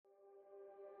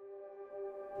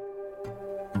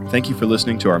Thank you for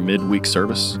listening to our midweek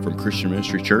service from Christian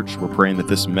Ministry Church. We're praying that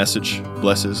this message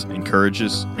blesses,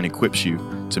 encourages, and equips you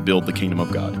to build the kingdom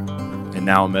of God. And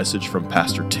now a message from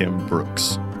Pastor Tim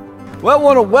Brooks. Well, I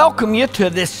want to welcome you to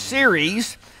this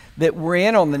series that we're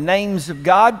in on the names of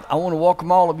God. I want to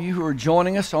welcome all of you who are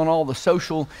joining us on all the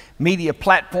social media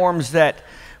platforms that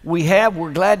we have.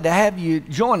 We're glad to have you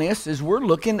join us as we're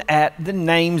looking at the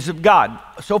names of God.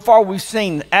 So far we've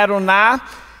seen Adonai.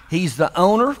 He's the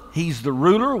owner. He's the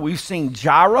ruler. We've seen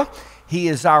Jireh. He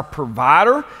is our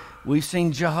provider. We've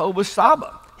seen Jehovah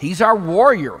Sabbath. He's our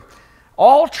warrior.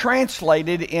 All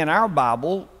translated in our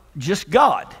Bible, just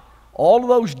God. All of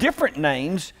those different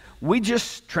names we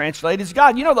just translate as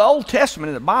God. You know, the Old Testament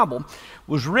in the Bible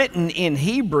was written in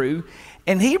Hebrew,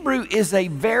 and Hebrew is a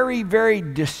very, very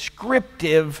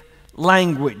descriptive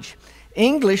language.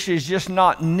 English is just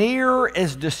not near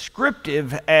as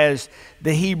descriptive as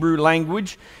the Hebrew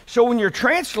language. So when you're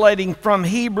translating from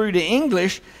Hebrew to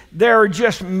English, there are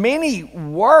just many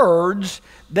words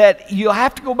that you'll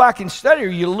have to go back and study, or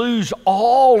you lose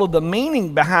all of the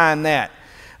meaning behind that.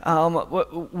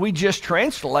 We just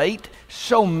translate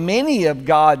so many of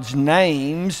God's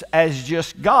names as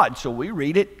just God. So we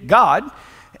read it God,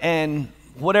 and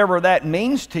whatever that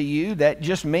means to you, that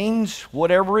just means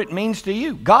whatever it means to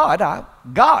you. God.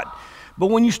 But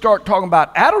when you start talking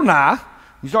about Adonai,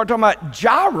 you start talking about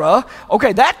Jireh,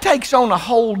 okay, that takes on a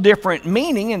whole different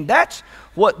meaning, and that's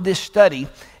what this study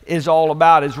is all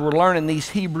about. As we're learning these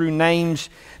Hebrew names,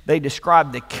 they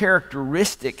describe the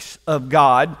characteristics of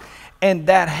God, and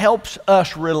that helps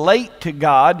us relate to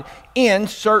God in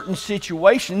certain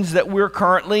situations that we're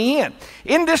currently in.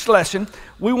 In this lesson,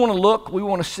 we want to look, we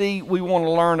want to see, we want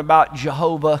to learn about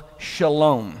Jehovah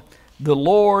Shalom. The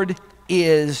Lord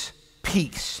is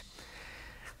peace.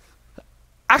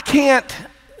 I can't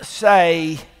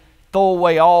say throw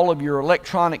away all of your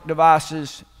electronic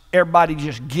devices. Everybody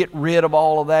just get rid of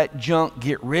all of that junk,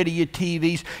 get rid of your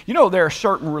TVs. You know, there are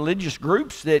certain religious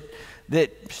groups that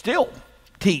still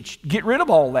teach, get rid of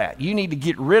all that. You need to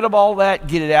get rid of all that,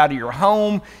 get it out of your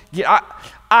home.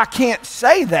 I can't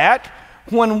say that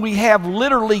when we have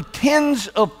literally tens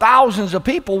of thousands of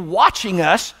people watching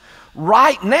us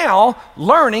right now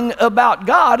learning about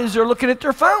God as they're looking at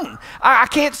their phone. I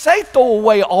can't say throw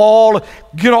away all,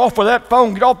 get off of that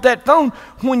phone, get off that phone,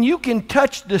 when you can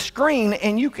touch the screen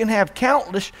and you can have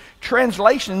countless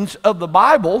translations of the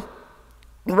Bible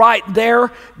right there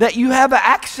that you have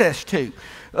access to.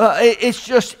 It's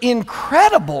just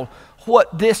incredible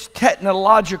what this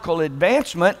technological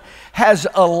advancement has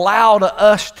allowed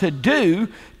us to do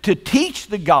to teach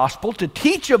the gospel, to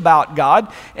teach about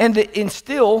God, and to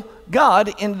instill God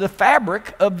into the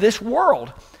fabric of this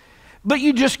world. But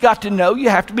you just got to know you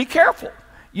have to be careful.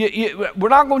 We're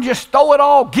not going to just throw it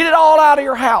all, get it all out of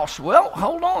your house. Well,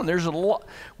 hold on. There's a lot.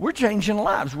 We're changing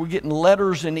lives. We're getting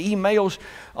letters and emails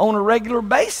on a regular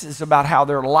basis about how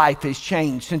their life has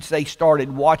changed since they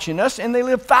started watching us, and they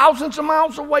live thousands of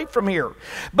miles away from here.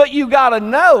 But you got to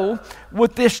know,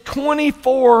 with this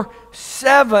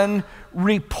 24/7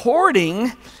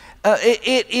 reporting,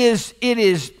 it is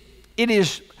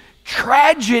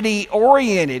tragedy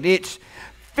oriented. It's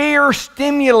fear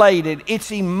stimulated. It's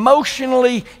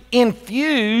emotionally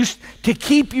infused to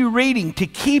keep you reading, to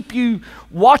keep you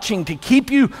watching, to keep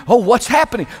you, oh, what's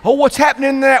happening? Oh, what's happening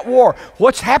in that war?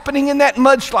 What's happening in that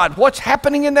mudslide? What's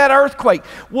happening in that earthquake?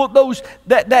 Well,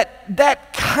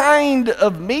 that kind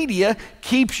of media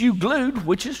keeps you glued,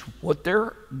 which is what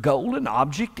their goal and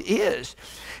object is.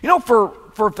 You know, for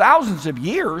thousands of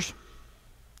years,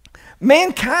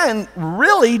 mankind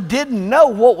really didn't know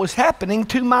what was happening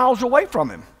 2 miles away from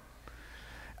him.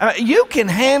 You can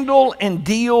handle and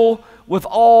deal with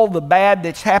all the bad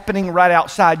that's happening right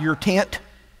outside your tent.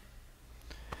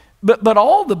 But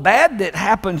all the bad that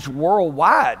happens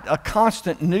worldwide, a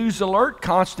constant news alert,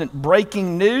 constant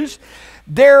breaking news,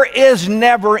 there is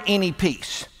never any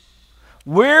peace.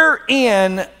 We're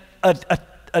in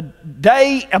a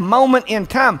day, a moment in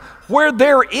time where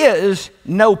there is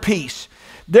no peace.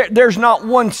 There's not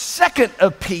 1 second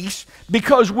of peace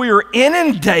because we are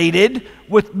inundated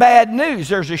with bad news.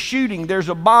 There's a shooting, there's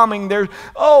a bombing, there's,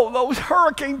 oh, those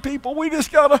hurricane people, we just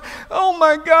gotta, oh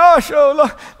my gosh, oh,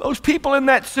 look, those people in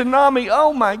that tsunami,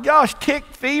 oh my gosh, tick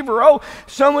fever, oh,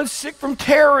 someone's sick from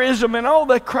terrorism, and all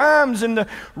the crimes and the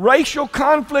racial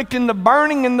conflict and the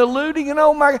burning and the looting, and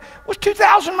oh my, what's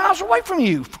 2,000 miles away from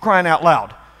you, for crying out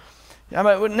loud? I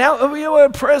mean, now, you know,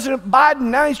 President Biden,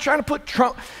 now he's trying to put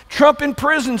Trump in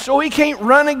prison so he can't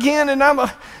run again. And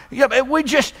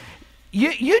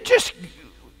you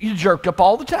jerked up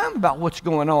all the time about what's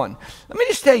going on. Let me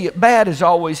just tell you, bad has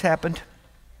always happened.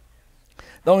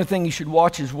 The only thing you should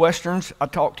watch is Westerns. I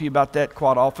talk to you about that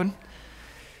quite often.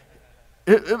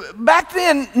 Back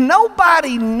then,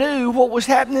 nobody knew what was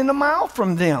happening a mile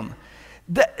from them.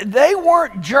 They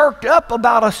weren't jerked up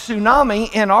about a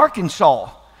tsunami in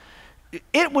Arkansas.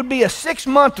 It would be a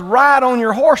 6-month ride on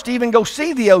your horse to even go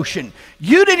see the ocean.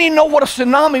 You didn't even know what a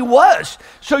tsunami was.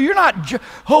 So you're not,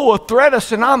 a threat of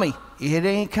tsunami. It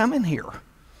ain't coming here.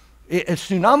 A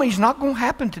tsunami's not going to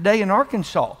happen today in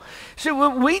Arkansas.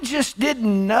 So we just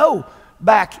didn't know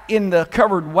back in the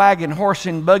covered wagon, horse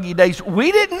and buggy days.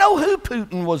 We didn't know who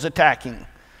Putin was attacking.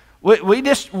 We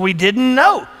didn't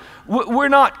know. We're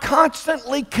not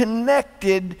constantly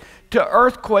connected to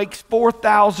earthquakes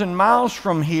 4,000 miles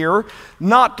from here.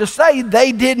 Not to say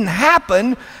they didn't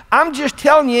happen. I'm just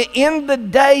telling you, in the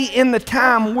day, in the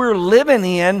time we're living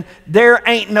in, there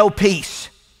ain't no peace.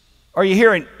 Are you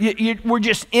hearing? We're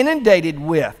just inundated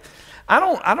with. I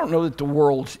don't know that the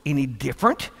world's any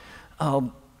different.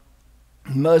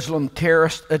 Muslim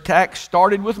terrorist attacks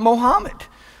started with Muhammad.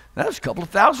 That was a couple of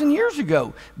thousand years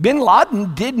ago. Bin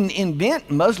Laden didn't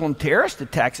invent Muslim terrorist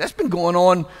attacks. That's been going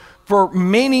on for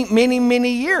many, many,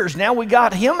 many years. Now we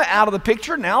got him out of the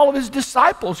picture. Now all of his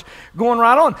disciples going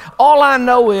right on. All I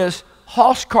know is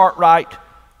Hoss Cartwright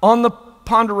on the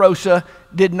Ponderosa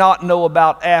did not know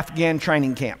about Afghan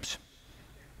training camps.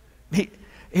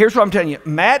 Here's what I'm telling you.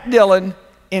 Matt Dillon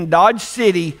in Dodge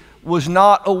City was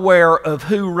not aware of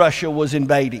who Russia was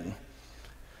invading.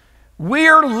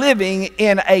 We're living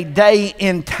in a day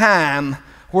and time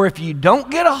where if you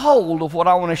don't get a hold of what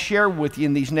I want to share with you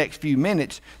in these next few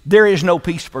minutes, there is no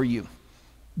peace for you.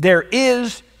 There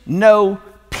is no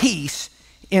peace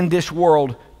in this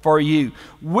world for you.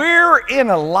 We're in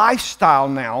a lifestyle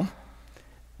now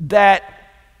that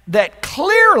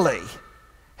clearly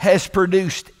has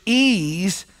produced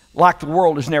ease like the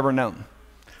world has never known.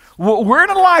 We're in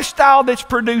a lifestyle that's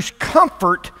produced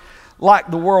comfort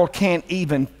like the world can't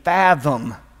even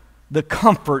fathom the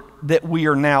comfort that we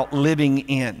are now living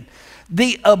in.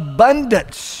 The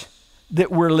abundance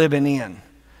that we're living in.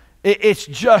 It's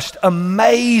just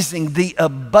amazing, the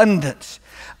abundance.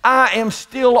 I am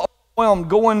still overwhelmed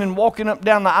going and walking up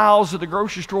down the aisles of the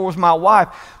grocery store with my wife,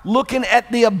 looking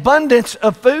at the abundance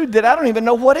of food that I don't even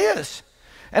know what is.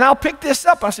 And I'll pick this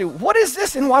up. I say, what is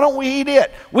this and why don't we eat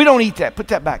it? We don't eat that. Put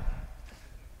that back.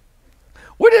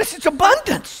 What is it's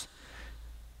abundance?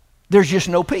 There's just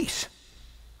no peace.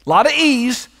 A lot of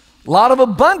ease, a lot of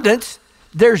abundance.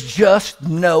 There's just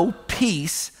no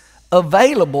peace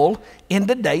available in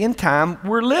the day and time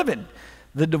we're living.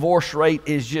 The divorce rate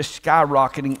is just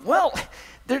skyrocketing. Well,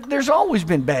 there's always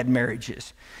been bad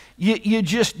marriages. You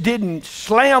just didn't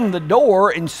slam the door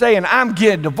and saying, I'm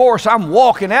getting divorced, I'm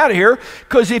walking out of here,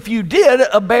 because if you did,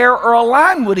 a bear or a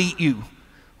lion would eat you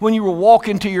when you were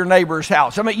walking to your neighbor's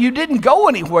house. I mean, you didn't go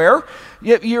anywhere.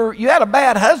 You had a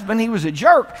bad husband, he was a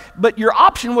jerk, but your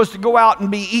option was to go out and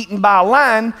be eaten by a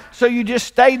lion, so you just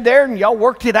stayed there and y'all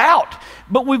worked it out.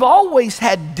 But we've always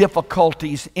had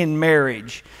difficulties in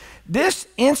marriage. This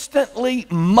instantly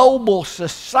mobile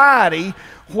society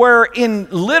where in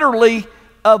literally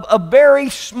a very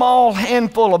small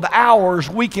handful of hours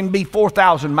we can be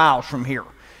 4,000 miles from here.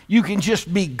 You can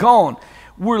just be gone.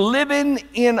 We're living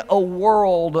in a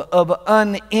world of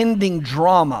unending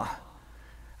drama,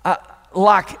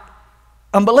 like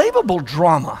unbelievable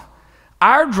drama.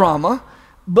 Our drama,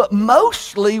 but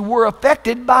mostly we're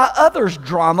affected by others'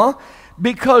 drama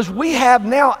because we have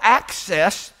now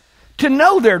access to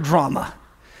know their drama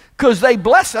because they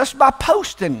bless us by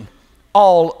posting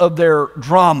all of their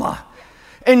drama.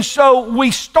 And so we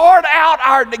start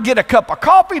out to get a cup of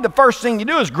coffee. The first thing you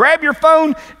do is grab your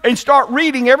phone and start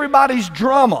reading everybody's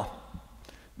drama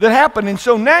that happened. And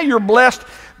so now you're blessed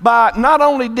by not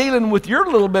only dealing with your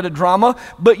little bit of drama,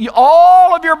 but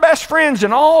all of your best friends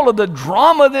and all of the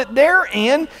drama that they're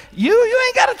in. You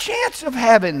ain't got a chance of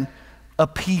having a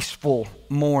peaceful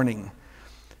morning.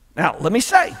 Now, let me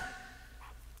say,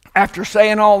 after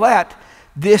saying all that,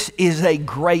 this is a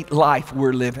great life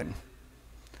we're living.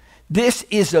 This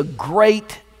is a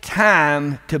great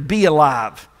time to be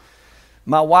alive.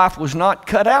 My wife was not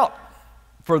cut out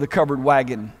for the covered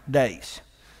wagon days.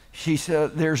 She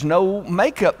said, there's no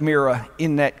makeup mirror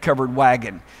in that covered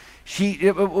wagon.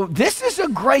 This is a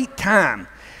great time.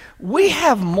 We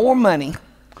have more money.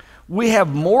 We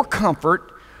have more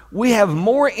comfort. We have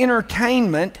more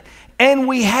entertainment. And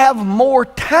we have more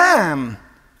time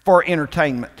for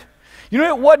entertainment. You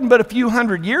know, it wasn't but a few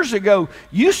hundred years ago,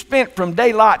 you spent from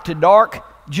daylight to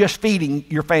dark just feeding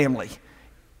your family.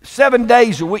 7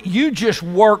 days a week, you just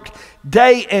worked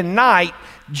day and night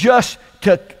just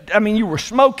to you were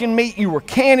smoking meat, you were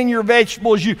canning your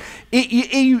vegetables,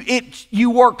 you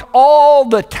worked all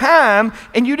the time,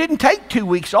 and you didn't take 2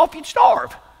 weeks off, you'd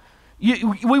starve.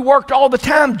 We worked all the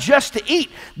time just to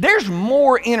eat. There's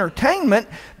more entertainment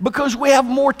because we have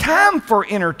more time for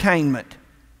entertainment.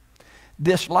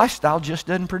 This lifestyle just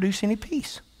doesn't produce any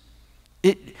peace.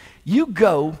 You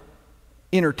go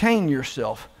entertain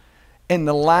yourself, and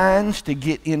the lines to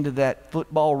get into that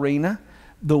football arena,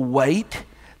 the wait,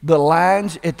 the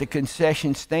lines at the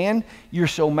concession stand, you're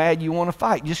so mad you want to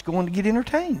fight just going to get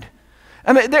entertained.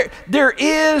 I mean, there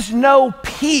is no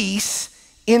peace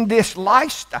in this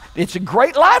lifestyle. It's a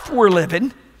great life we're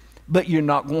living, but you're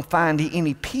not going to find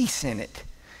any peace in it.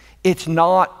 It's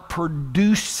not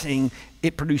producing.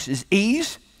 It produces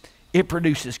ease, it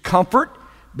produces comfort,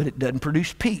 but it doesn't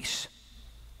produce peace.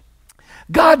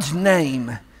 God's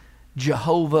name,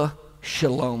 Jehovah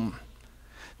Shalom.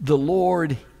 The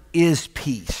Lord is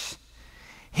peace.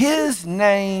 His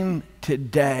name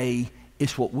today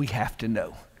is what we have to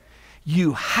know.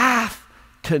 You have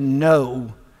to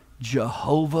know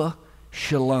Jehovah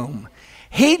Shalom.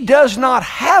 He does not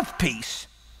have peace.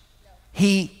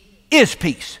 He is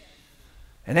peace.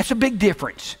 And that's a big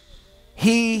difference.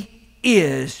 He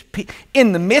is peace.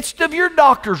 In the midst of your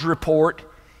doctor's report,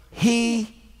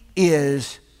 He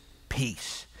is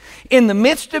peace. In the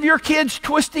midst of your kids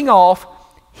twisting off,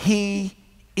 He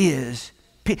is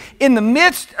peace. In the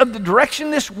midst of the direction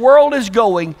this world is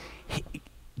going,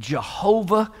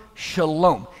 Jehovah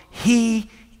Shalom. He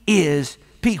is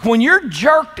peace. When you're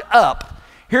jerked up,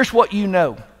 here's what you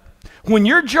know. When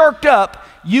you're jerked up,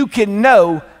 you can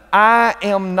know, I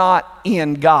am not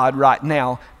in God right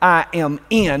now. I am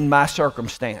in my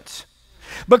circumstance.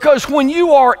 Because when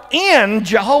you are in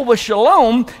Jehovah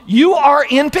Shalom, you are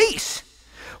in peace.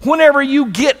 Whenever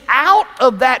you get out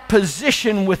of that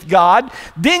position with God,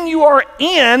 then you are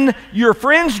in your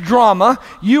friend's drama.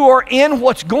 You are in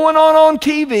what's going on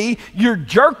TV. You're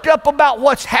jerked up about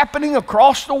what's happening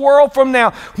across the world from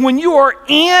now. When you are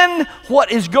in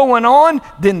what is going on,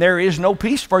 then there is no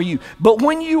peace for you. But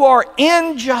when you are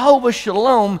in Jehovah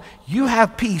Shalom, you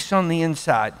have peace on the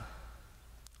inside.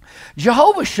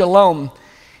 Jehovah Shalom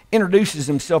introduces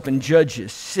himself in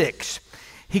Judges 6.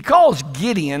 He calls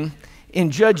Gideon in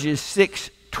Judges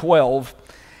 6:12,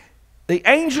 the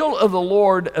angel of the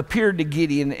Lord appeared to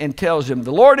Gideon and tells him,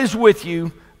 the Lord is with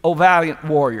you, O valiant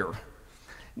warrior.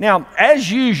 Now, as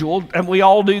usual, and we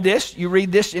all do this, you read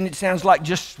this and it sounds like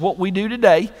just what we do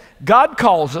today. God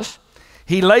calls us.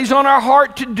 He lays on our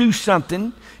heart to do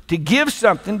something, to give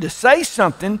something, to say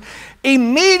something.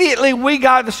 Immediately we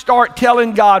got to start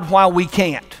telling God why we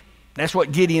can't. That's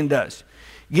what Gideon does.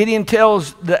 Gideon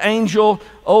tells the angel,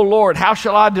 oh Lord, how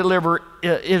shall I deliver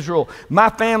Israel? My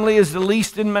family is the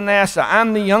least in Manasseh.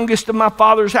 I'm the youngest of my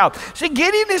father's house. See,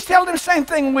 Gideon is telling him the same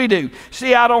thing we do.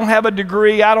 See, I don't have a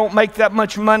degree. I don't make that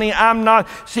much money.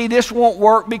 See, this won't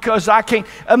work because I can't.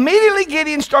 Immediately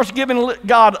Gideon starts giving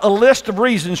God a list of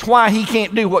reasons why he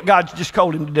can't do what God's just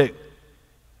told him to do.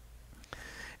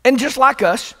 And just like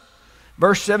us,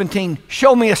 verse 17,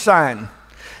 show me a sign.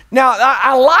 Now,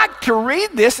 I like to read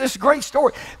this. It's a great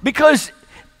story because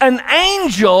an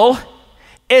angel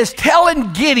is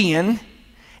telling Gideon,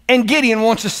 and Gideon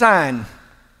wants a sign.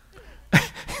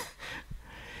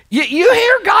 you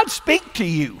hear God speak to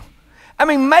you. I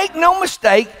mean, make no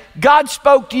mistake, God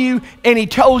spoke to you and He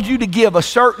told you to give a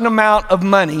certain amount of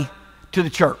money to the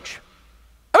church.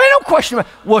 I mean, no question about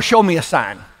it. Well, show me a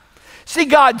sign. See,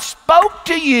 God spoke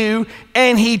to you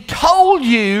and He told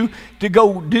you to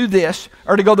go do this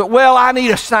or to go that, well, I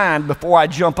need a sign before I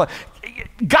jump up.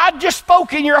 God just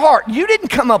spoke in your heart. You didn't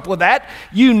come up with that.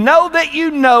 You know that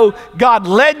you know God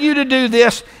led you to do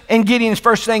this. And Gideon's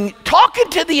first thing, talking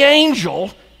to the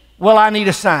angel, well, I need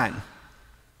a sign.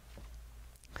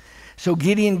 So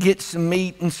Gideon gets some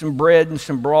meat and some bread and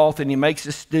some broth and he makes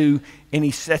a stew and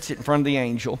he sets it in front of the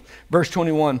angel. Verse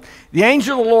 21, the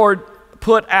angel of the Lord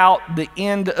put out the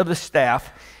end of the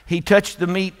staff. He touched the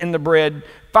meat and the bread.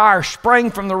 Fire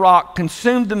sprang from the rock,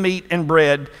 consumed the meat and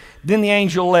bread. Then the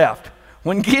angel left.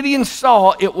 When Gideon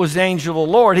saw it was the angel of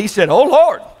the Lord, he said, oh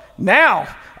Lord, now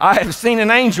I have seen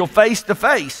an angel face to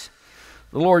face.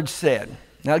 The Lord said,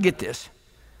 now get this,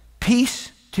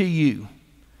 peace to you.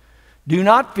 Do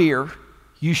not fear,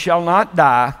 you shall not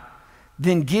die.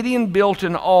 Then Gideon built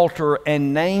an altar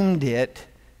and named it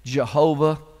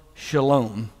Jehovah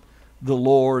Shalom. The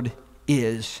Lord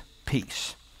is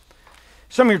peace.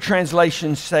 Some of your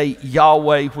translations say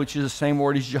Yahweh, which is the same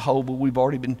word as Jehovah. We've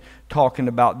already been talking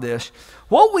about this.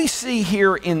 What we see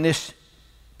here in this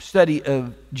study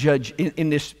of in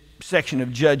this section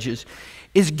of Judges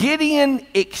is Gideon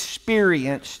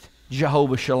experienced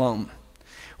Jehovah Shalom.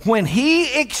 When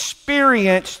he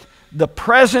experienced the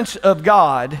presence of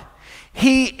God,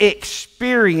 he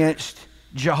experienced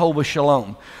Jehovah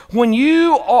Shalom. When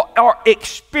you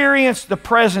experience the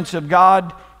presence of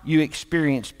God, you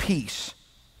experience peace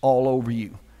all over you.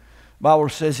 The Bible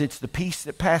says it's the peace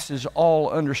that passes all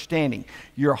understanding.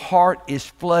 Your heart is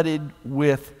flooded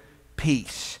with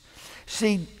peace.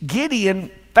 See,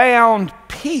 Gideon found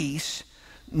peace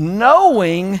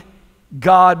knowing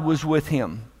God was with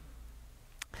him.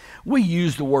 We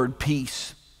use the word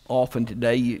peace often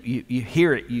today. You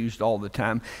hear it used all the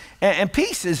time. And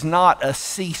peace is not a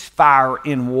ceasefire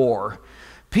in war.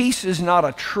 Peace is not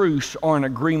a truce or an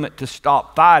agreement to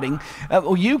stop fighting.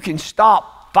 You can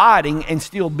stop fighting and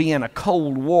still be in a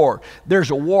cold war. There's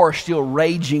a war still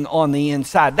raging on the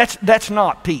inside. That's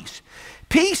not peace.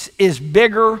 Peace is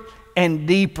bigger and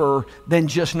deeper than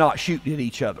just not shooting at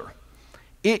each other.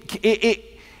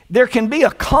 There can be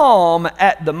a calm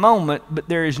at the moment, but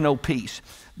there is no peace.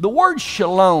 The word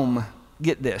shalom,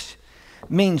 get this,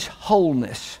 means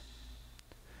wholeness.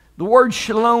 The word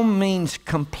shalom means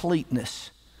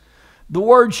completeness. The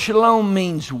word shalom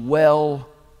means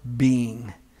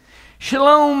well-being.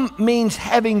 Shalom means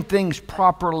having things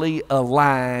properly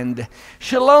aligned.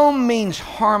 Shalom means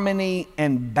harmony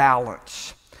and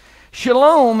balance.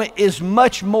 Shalom is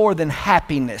much more than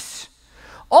happiness.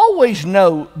 Always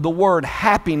know the word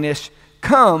happiness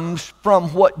comes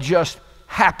from what just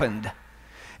happened.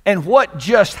 And what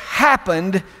just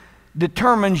happened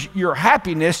determines your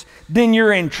happiness, then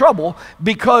you're in trouble,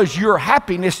 because your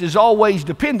happiness is always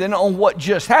dependent on what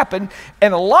just happened,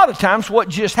 and a lot of times what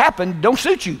just happened don't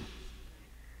suit you.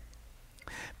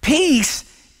 Peace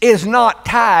is not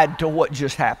tied to what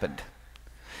just happened.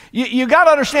 You got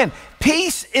to understand,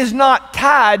 peace is not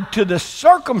tied to the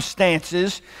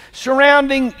circumstances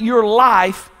surrounding your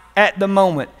life at the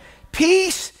moment.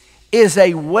 Peace is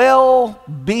a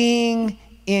well-being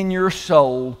in your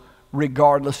soul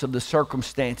regardless of the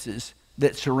circumstances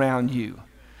that surround you.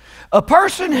 A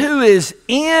person who is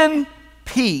in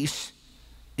peace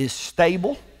is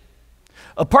stable.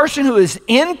 A person who is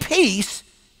in peace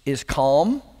is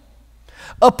calm.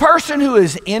 A person who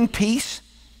is in peace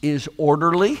is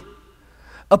orderly.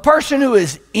 A person who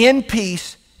is in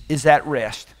peace is at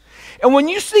rest. And when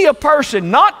you see a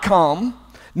person not calm,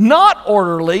 not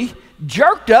orderly,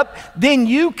 jerked up, then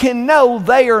you can know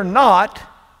they are not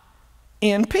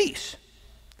in peace.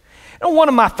 And one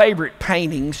of my favorite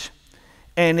paintings,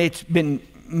 and it's been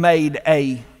made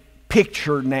a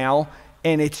picture now,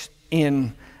 and it's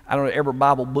in, I don't know, every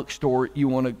Bible bookstore you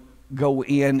want to go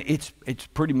in. It's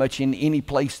pretty much in any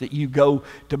place that you go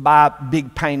to buy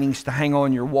big paintings to hang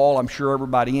on your wall. I'm sure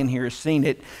everybody in here has seen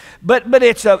it. But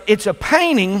it's a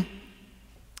painting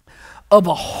of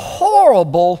a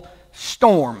horrible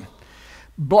storm.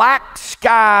 Black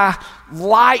sky,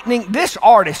 lightning. This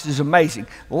artist is amazing.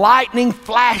 Lightning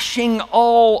flashing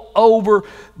all over.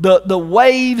 The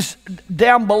waves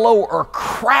down below are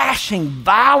crashing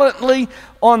violently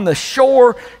on the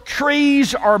shore.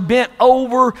 Trees are bent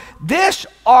over. This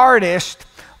artist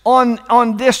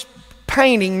on this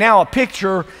painting, now a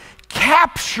picture,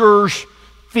 captures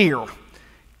fear,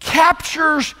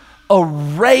 captures a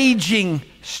raging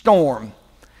storm.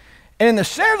 And in the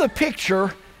center of the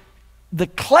picture, the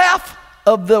cleft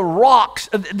of the rocks,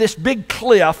 of this big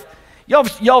cliff,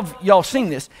 y'all seen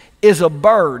this, is a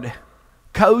bird,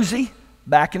 cozy,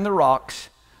 back in the rocks,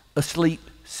 asleep,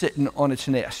 sitting on its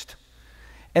nest.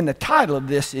 And the title of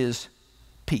this is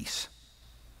Peace.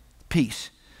 Peace.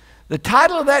 The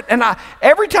title of that, and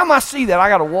every time I see that, I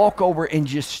got to walk over and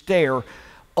just stare.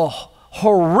 A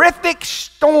horrific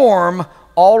storm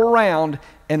all around,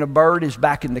 and a bird is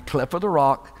back in the cleft of the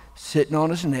rock, sitting on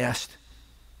his nest.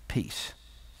 Peace.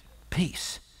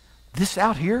 Peace. This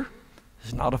out here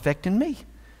is not affecting me.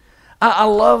 I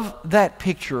love that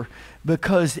picture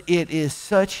because it is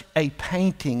such a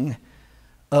painting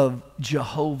of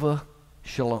Jehovah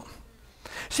Shalom.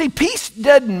 See, peace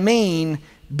doesn't mean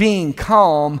being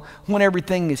calm when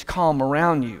everything is calm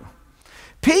around you.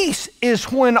 Peace is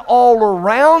when all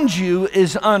around you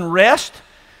is unrest,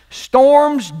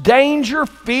 storms, danger,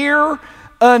 fear,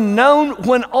 unknown.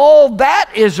 When all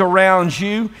that is around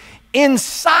you,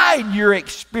 inside you're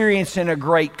experiencing a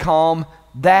great calm.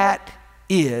 That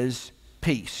is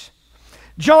peace.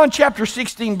 John chapter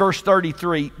 16, verse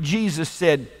 33, Jesus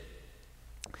said,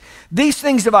 "These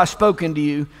things have I spoken to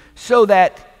you, so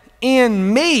that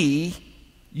in me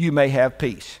you may have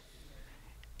peace.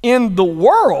 In the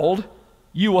world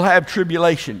you will have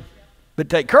tribulation, but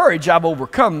take courage, I've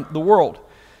overcome the world."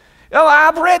 Now,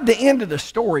 I've read the end of the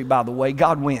story, by the way.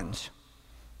 God wins.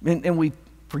 And we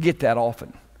forget that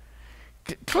often.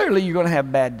 Clearly, you're going to have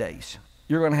bad days.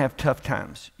 You're going to have tough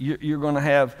times. You're going to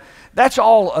have, that's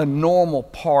all a normal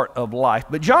part of life.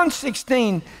 But John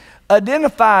 16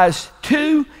 identifies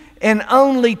two and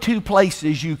only two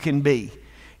places you can be.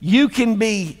 You can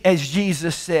be, as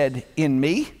Jesus said, in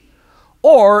me,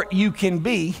 or you can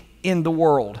be in the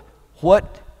world.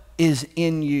 What is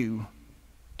in you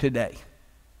today?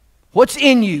 What's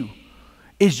in you?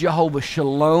 Is Jehovah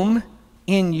Shalom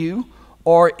in you,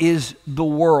 or is the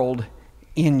world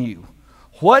in you?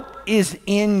 What is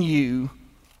in you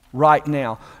right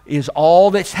now? Is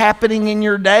all that's happening in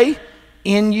your day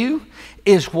in you?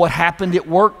 Is what happened at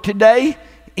work today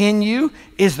in you?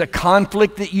 Is the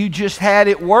conflict that you just had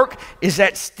at work, is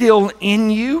that still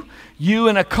in you? You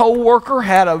and a coworker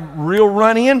had a real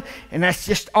run-in, and that's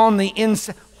just on the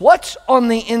inside. What's on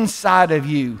the inside of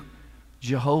you?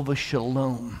 Jehovah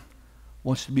Shalom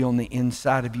wants to be on the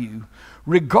inside of you,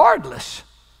 regardless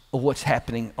of what's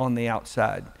happening on the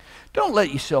outside. Don't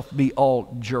let yourself be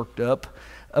all jerked up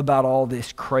about all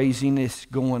this craziness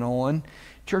going on.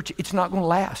 Church, it's not going to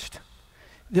last.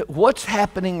 What's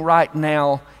happening right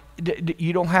now,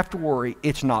 you don't have to worry.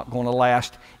 It's not going to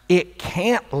last. It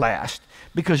can't last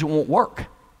because it won't work.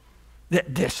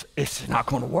 It's not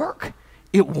going to work.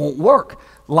 It won't work.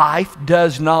 Life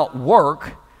does not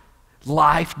work.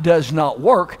 Life does not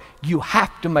work. You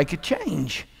have to make a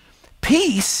change.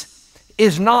 Peace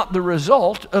is not the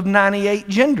result of 98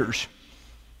 genders.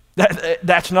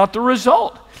 That's not the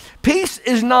result. Peace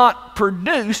is not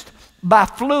produced by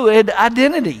fluid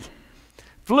identity.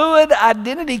 Fluid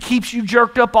identity keeps you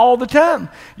jerked up all the time.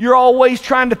 You're always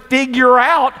trying to figure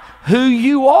out who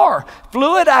you are.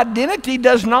 Fluid identity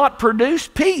does not produce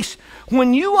peace.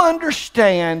 When you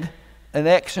understand an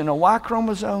X and a Y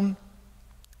chromosome,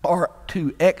 or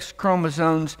two X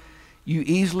chromosomes, you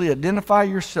easily identify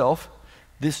yourself.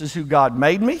 This is who God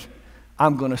made me.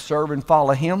 I'm going to serve and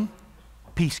follow Him.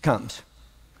 Peace comes.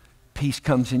 Peace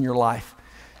comes in your life.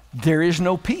 There is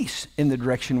no peace in the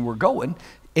direction we're going,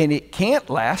 and it can't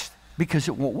last because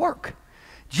it won't work.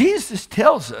 Jesus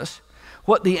tells us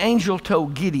what the angel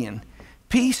told Gideon.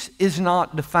 Peace is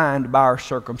not defined by our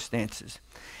circumstances.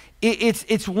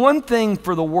 It's one thing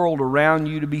for the world around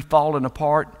you to be falling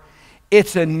apart.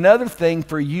 It's another thing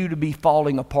for you to be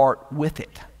falling apart with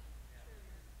it.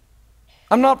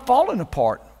 I'm not falling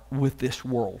apart with this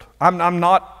world. I'm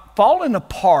not falling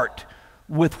apart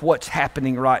with what's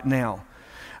happening right now.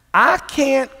 I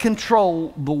can't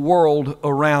control the world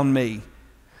around me.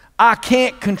 I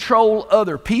can't control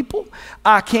other people.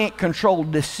 I can't control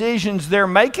decisions they're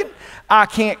making. I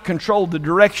can't control the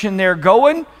direction they're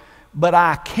going, but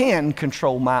I can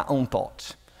control my own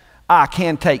thoughts. I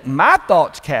can take my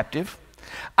thoughts captive.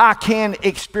 I can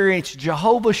experience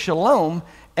Jehovah Shalom,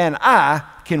 and I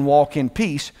can walk in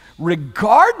peace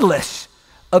regardless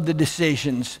of the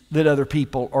decisions that other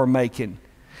people are making.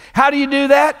 How do you do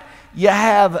that? You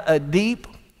have a deep,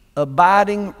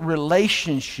 abiding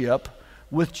relationship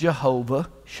with Jehovah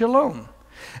Shalom.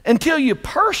 Until you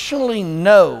personally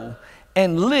know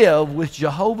and live with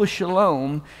Jehovah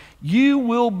Shalom, you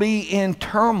will be in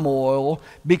turmoil,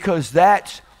 because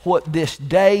that's what this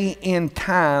day and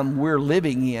time we're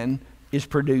living in is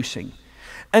producing.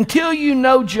 Until you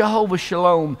know Jehovah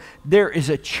Shalom, there is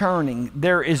a churning,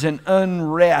 there is an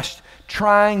unrest,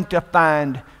 trying to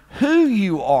find who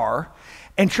you are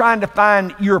and trying to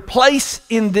find your place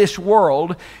in this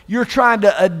world. You're trying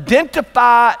to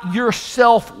identify your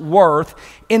self-worth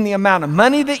in the amount of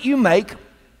money that you make.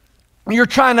 You're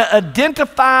trying to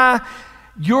identify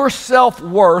your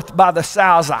self-worth by the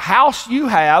size of house you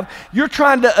have. You're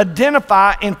trying to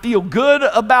identify and feel good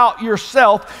about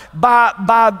yourself by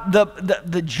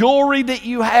the jewelry that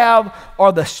you have,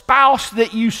 or the spouse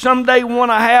that you someday want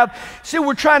to have. See,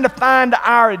 we're trying to find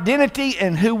our identity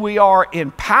and who we are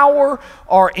in power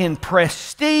or in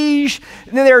prestige.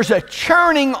 And then there's a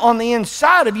churning on the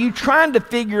inside of you trying to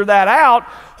figure that out.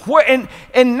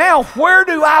 And now, where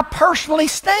do I personally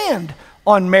stand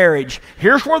on marriage?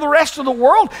 Here's where the rest of the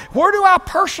world, where do I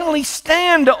personally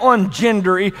stand on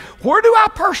gender? Where do I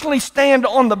personally stand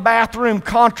on the bathroom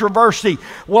controversy?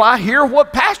 Well, I hear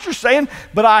what pastor's saying,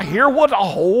 but I hear what the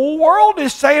whole world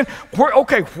is saying.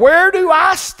 Where do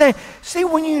I stand? See,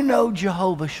 when you know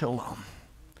Jehovah Shalom,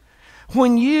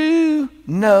 when you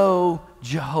know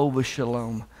Jehovah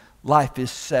Shalom, life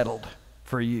is settled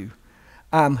for you.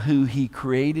 I'm who He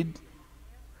created.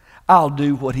 I'll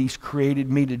do what He's created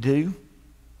me to do.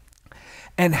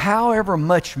 And however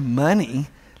much money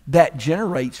that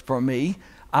generates for me,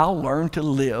 I'll learn to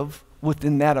live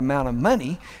within that amount of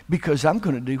money, because I'm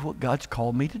going to do what God's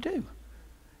called me to do.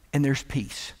 And there's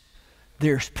peace.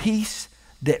 There's peace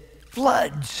that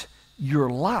floods your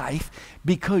life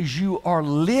because you are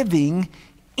living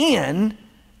in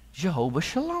Jehovah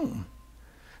Shalom.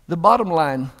 The bottom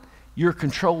line, you're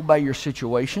controlled by your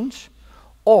situations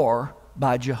or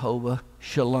by Jehovah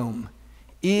Shalom.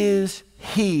 Is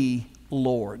He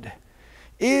Lord?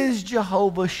 Is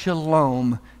Jehovah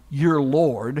Shalom your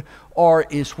Lord, or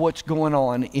is what's going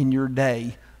on in your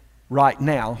day right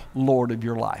now Lord of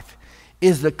your life?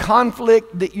 Is the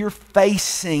conflict that you're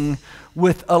facing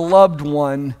with a loved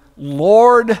one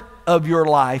Lord of your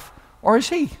life, or is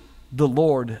He the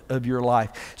Lord of your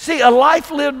life? See, a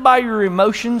life lived by your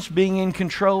emotions being in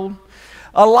control,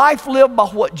 a life lived by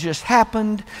what just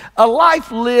happened, a life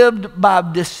lived by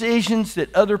decisions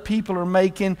that other people are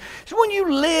making. So when you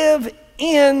live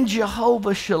in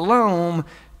Jehovah Shalom,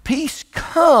 peace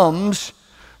comes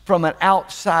from an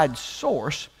outside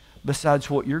source besides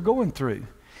what you're going through.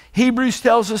 Hebrews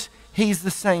tells us He's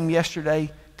the same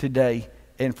yesterday, today,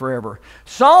 and forever.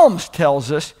 Psalms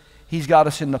tells us He's got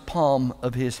us in the palm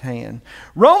of His hand.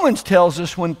 Romans tells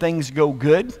us when things go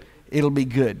good, it'll be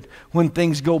good. When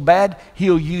things go bad,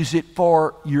 He'll use it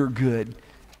for your good.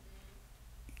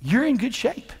 You're in good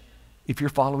shape if you're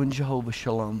following Jehovah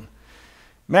Shalom.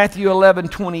 Matthew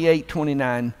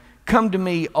 11:28-29. Come to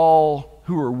me, all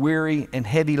who are weary and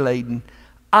heavy laden.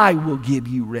 I will give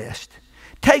you rest.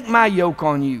 Take my yoke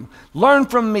on you. Learn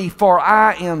from me, for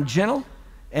I am gentle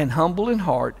and humble in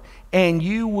heart, and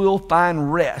you will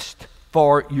find rest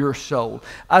for your soul.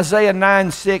 Isaiah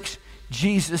 9:6.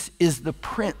 Jesus is the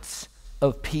Prince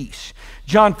of Peace.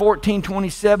 John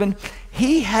 14:27.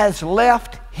 He has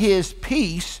left His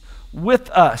peace with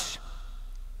us.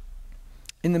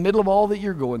 In the middle of all that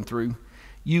you're going through,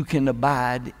 you can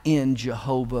abide in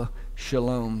Jehovah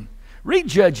Shalom. Read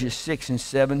Judges 6 and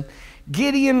 7.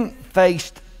 Gideon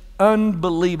faced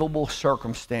unbelievable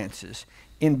circumstances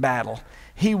in battle.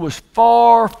 He was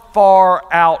far, far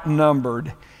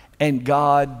outnumbered, and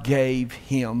God gave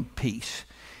him peace.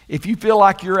 If you feel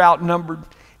like you're outnumbered,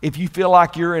 if you feel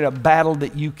like you're in a battle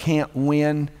that you can't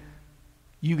win,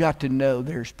 you got to know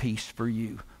there's peace for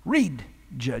you. Read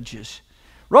Judges.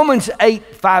 Romans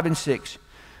 8:5-6.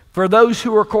 For those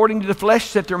who are according to the flesh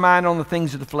set their mind on the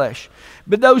things of the flesh,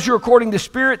 but those who are according to the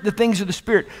Spirit, the things of the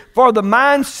Spirit. For the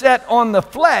mind set on the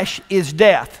flesh is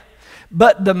death,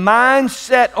 but the mind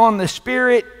set on the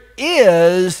Spirit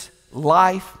is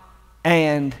life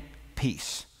and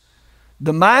peace.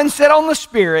 The mind set on the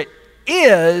Spirit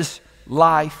is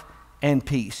life and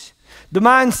peace. The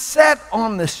mind set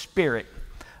on the Spirit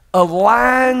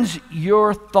aligns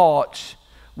your thoughts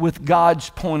with God's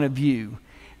point of view,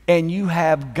 and you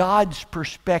have God's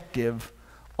perspective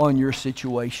on your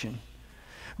situation.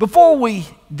 Before we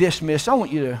dismiss, I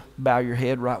want you to bow your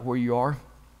head right where you are.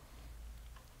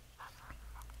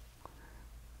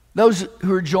 Those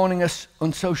who are joining us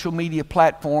on social media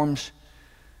platforms,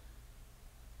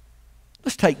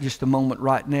 let's take just a moment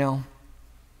right now.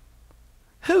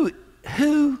 Who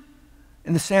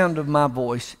in the sound of my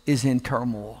voice is in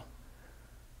turmoil?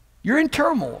 You're in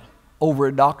turmoil over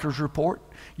a doctor's report.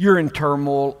 You're in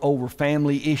turmoil over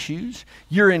family issues.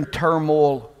 You're in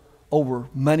turmoil over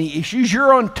money issues.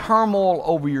 You're in turmoil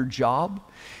over your job.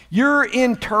 You're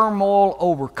in turmoil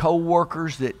over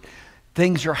co-workers that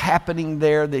things are happening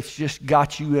there that's just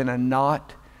got you in a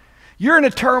knot. You're in a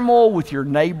turmoil with your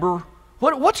neighbor.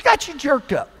 What's got you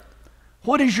jerked up?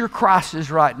 What is your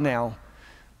crisis right now?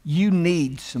 You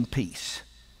need some peace.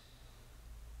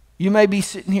 You may be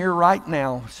sitting here right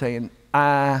now saying,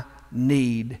 I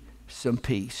need some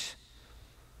peace.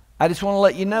 I just want to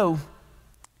let you know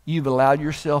you've allowed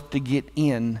yourself to get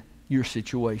in your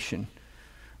situation.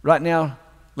 Right now,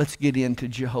 let's get into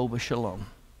Jehovah Shalom.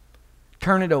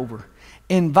 Turn it over.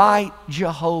 Invite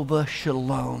Jehovah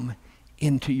Shalom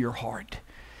into your heart.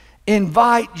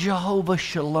 Invite Jehovah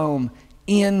Shalom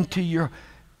into your...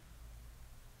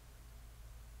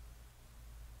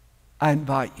 I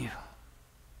invite you.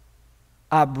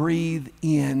 I breathe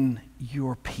in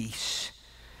your peace,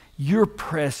 your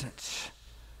presence.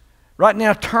 Right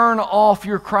now, turn off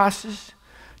your crisis,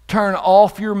 turn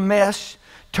off your mess,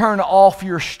 turn off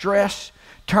your stress,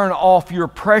 turn off your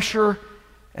pressure,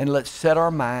 and let's set our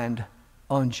mind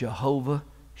on Jehovah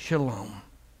Shalom.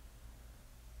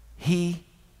 He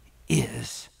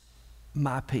is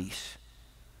my peace.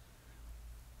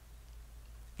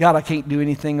 God, I can't do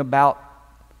anything about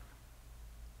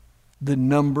the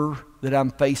number that I'm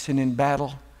facing in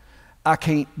battle. I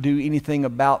can't do anything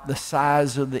about the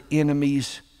size of the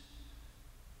enemy's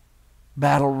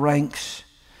battle ranks.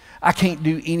 I can't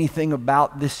do anything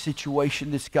about this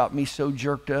situation that's got me so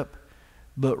jerked up.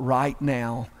 But right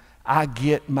now, I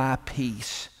get my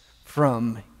peace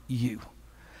from you.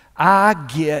 I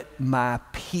get my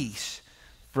peace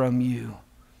from you.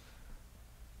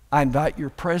 I invite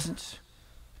your presence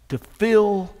to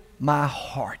fill my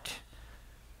heart.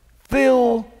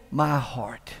 Fill my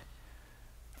heart.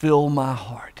 Fill my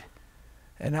heart.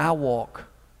 And I walk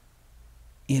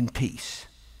in peace.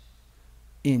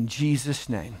 In Jesus'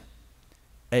 name,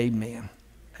 amen.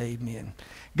 Amen.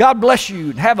 God bless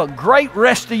you and have a great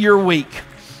rest of your week.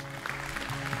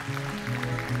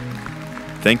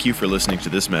 Thank you for listening to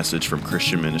this message from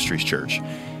Christian Ministries Church.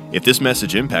 If this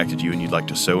message impacted you and you'd like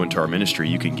to sow into our ministry,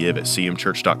 you can give at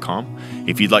cmchurch.com.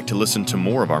 If you'd like to listen to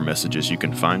more of our messages, you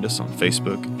can find us on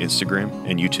Facebook, Instagram,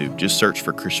 and YouTube. Just search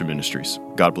for Christian Ministries.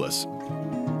 God bless.